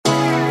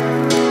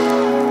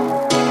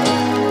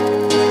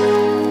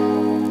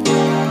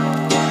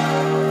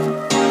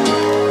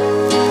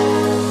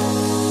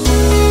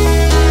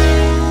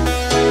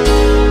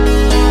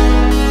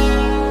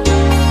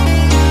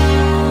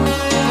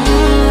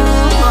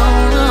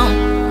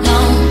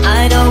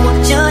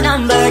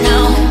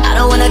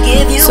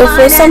So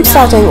first I'm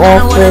starting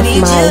off with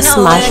my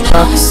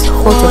Smashbox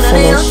photo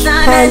finish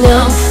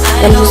primer.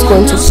 I'm just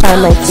going to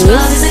prime my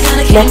face.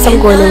 Next I'm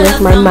going in with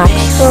my MAC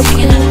Strobe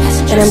cream,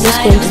 and I'm just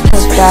going to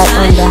put that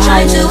on the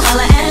highest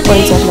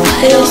points of my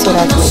face so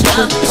that my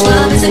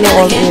cheekbones,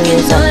 all the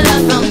areas that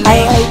we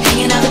highlight,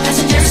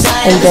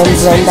 and then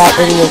blend that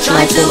in with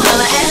my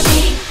fingers.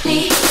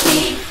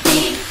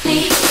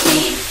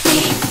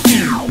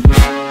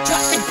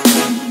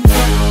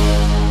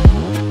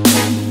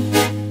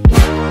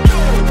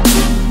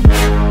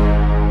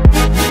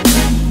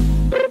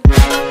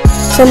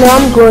 So now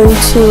I'm going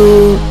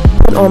to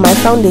put on my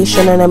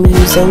foundation, and I'm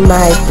using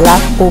my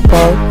black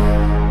Opal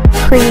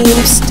cream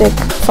stick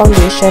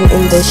foundation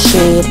in the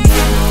shade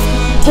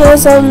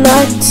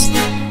Hazelnut,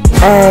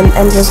 and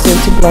I'm just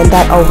going to blend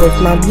that out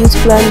with my beauty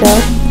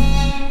blender.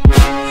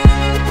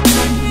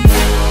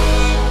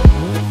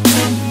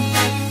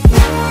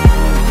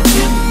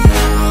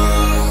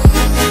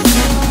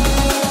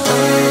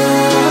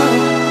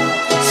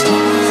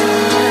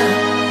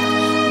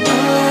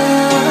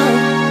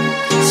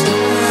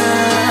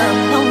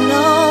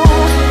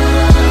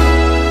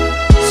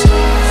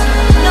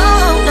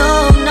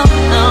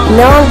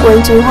 Now I'm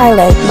going to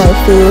highlight my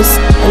face,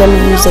 and I'm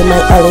using my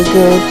LA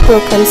Girl Pro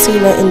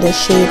Concealer in the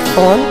shade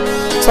Fawn.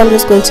 So I'm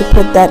just going to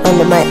put that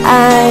under my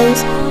eyes,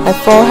 my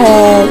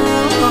forehead,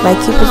 my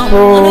cupid's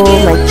bow,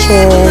 my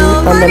chin,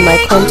 under my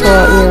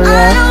contour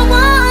area,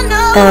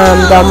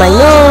 down my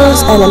nose,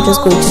 and I'm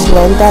just going to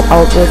blend that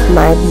out with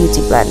my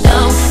beauty blender.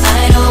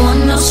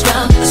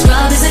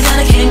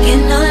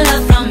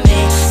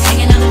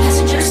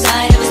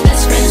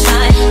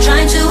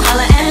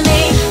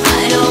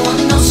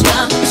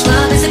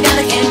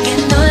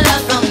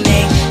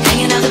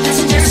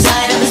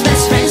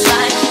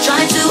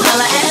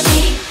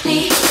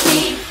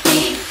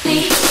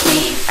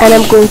 And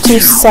I'm going to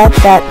set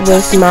that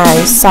with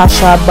my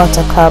Sacha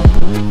Buttercup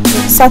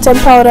satin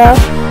powder.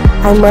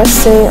 I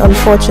must say,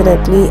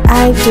 unfortunately,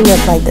 I do not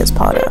like this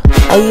powder.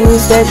 I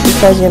used it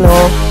because, you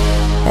know,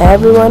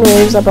 everyone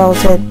raves about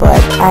it,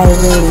 but I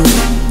really,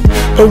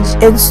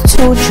 it's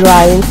too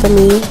drying for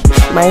me.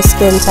 My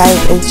skin type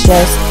is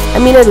just,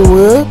 I mean, it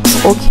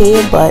works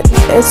okay, but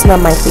it's not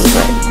my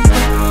favorite.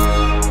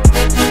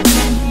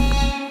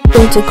 I'm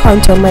going to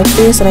contour my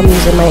face, and I'm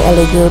using my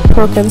LA Girl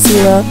Pro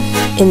Concealer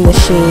in the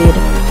shade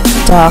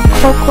Dark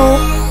Cocoa,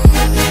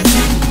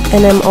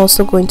 and I'm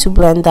also going to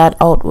blend that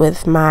out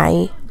with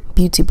my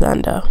beauty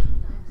blender.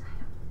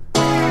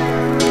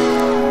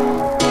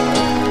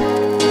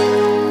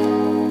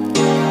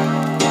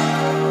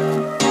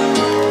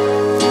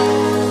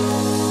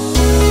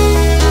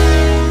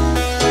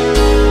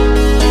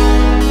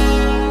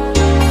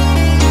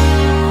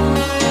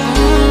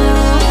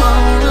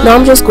 Now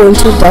I'm just going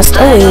to dust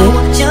away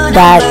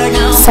that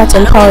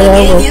satin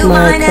powder with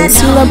my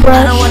concealer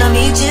brush.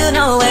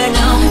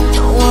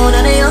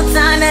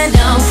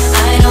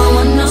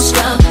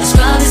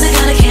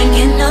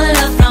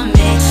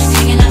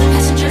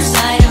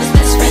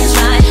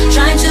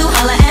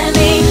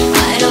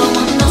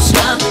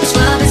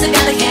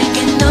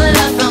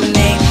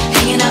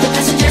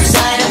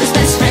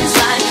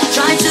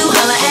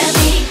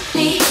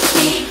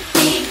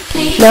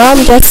 Now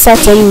I'm just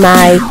setting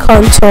my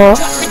contour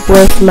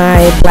with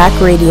my black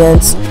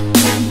Radiance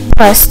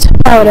pressed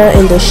powder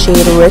in the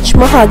shade Rich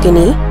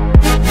Mahogany.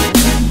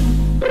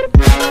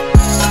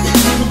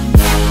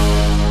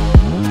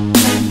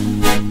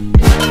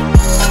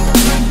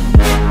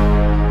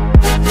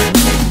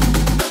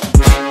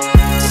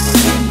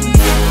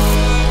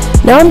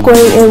 Now I'm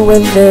going in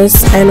with this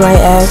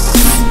NYX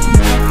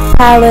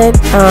palette.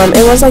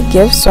 It was a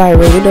gift, so I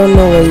really don't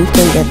know where you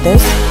can get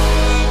this.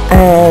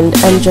 And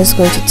I'm just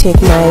going to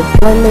take my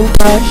blending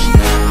brush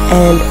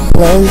and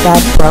blend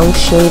that brown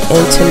shade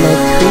into my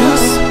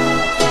crease.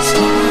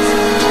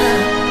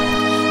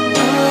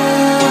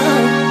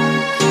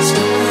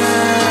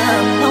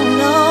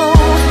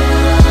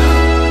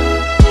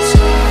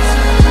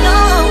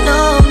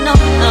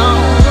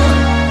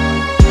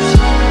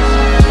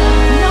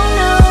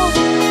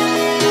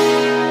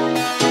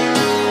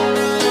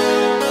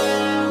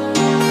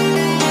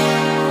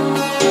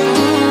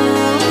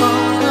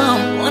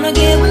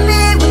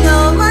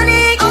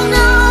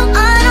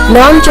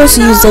 Now I'm just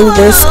using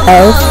this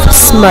e.l.f.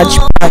 smudge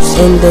pot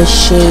in the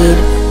shade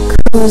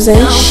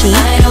Cruising Chic,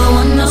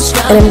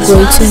 and I'm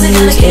going to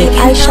use an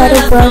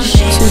eyeshadow brush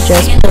to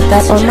just put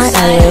that on my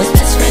eyelid.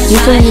 You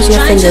can use your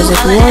fingers if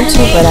you want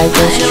to, but I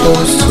just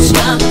chose to use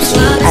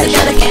an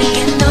eyeshadow brush.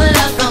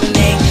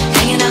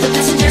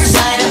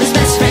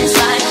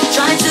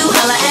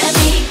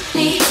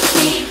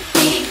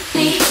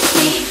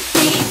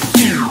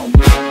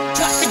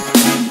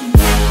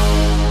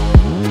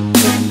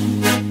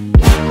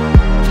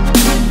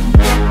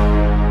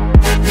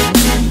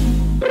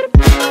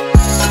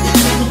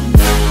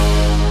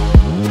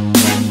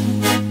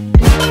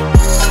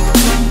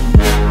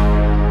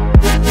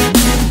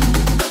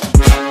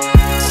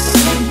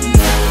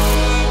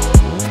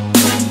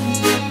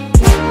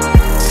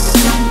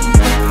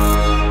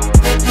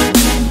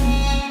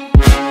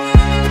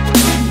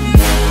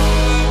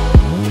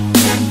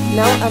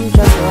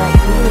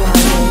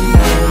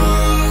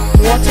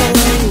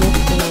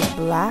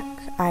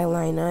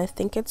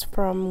 think it's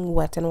from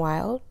Wet n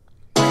Wild.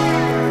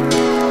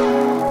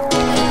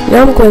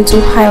 Now I'm going to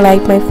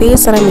highlight my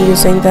face, and I'm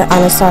using the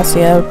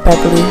Anastasia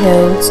Beverly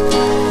Hills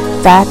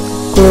That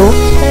Glow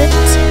Kit.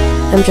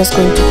 I'm just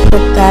going to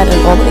put that in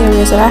all the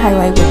areas that I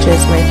highlight, which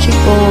is my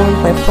cheekbone,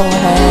 my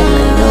forehead,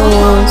 my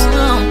nose,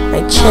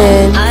 my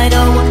chin,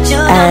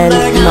 and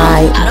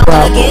my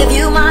brow bone.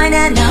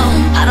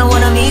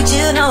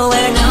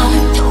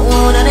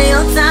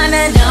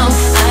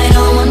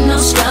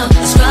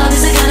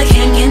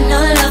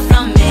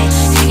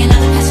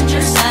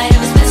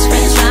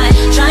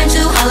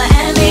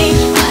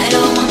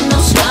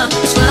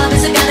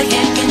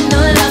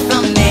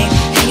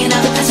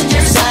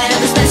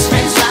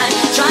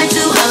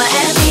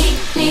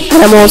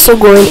 I'm also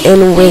going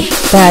in with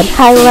that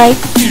highlight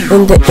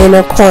in the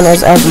inner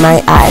corners of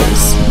my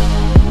eyes.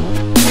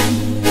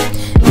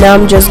 Now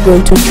I'm just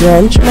going to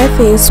drench my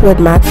face with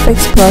Matte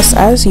Fix Plus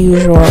as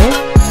usual.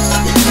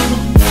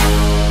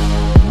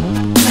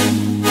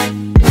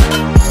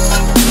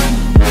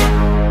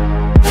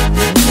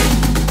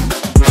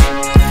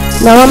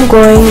 Now I'm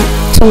going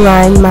to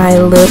line my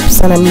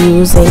lips, and I'm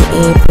using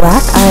a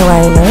black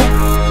eyeliner.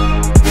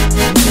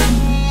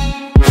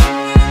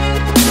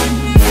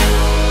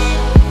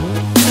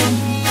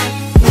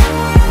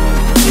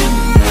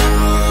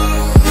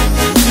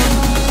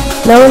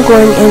 Now I'm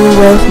going in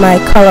with my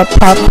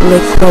Colorpop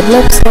liquid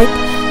lipstick,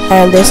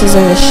 and this is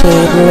in the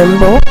shade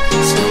Limbo.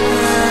 So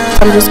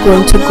I'm just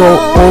going to go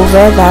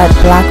over that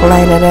black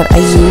liner that I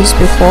used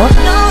before.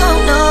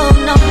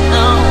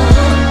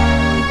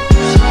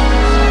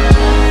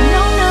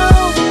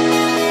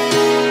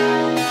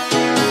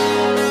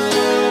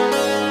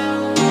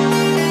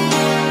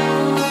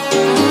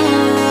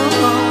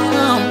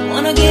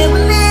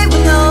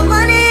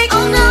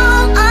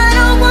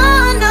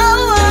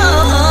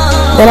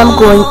 Then I'm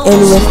going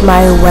in with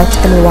my Wet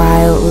n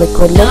Wild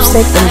liquid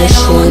lipstick in the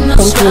shade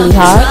Pink Really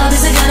Hot,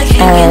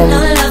 and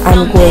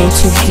I'm going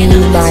to do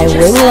my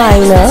wing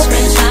liner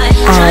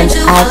and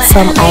add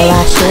some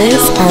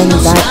eyelashes, and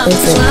that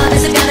is it.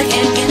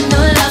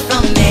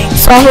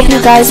 So I hope you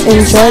guys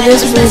enjoyed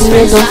this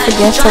video. Don't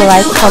forget to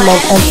like,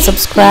 comment, and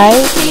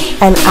subscribe,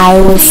 and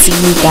I will see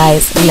you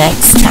guys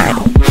next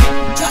time.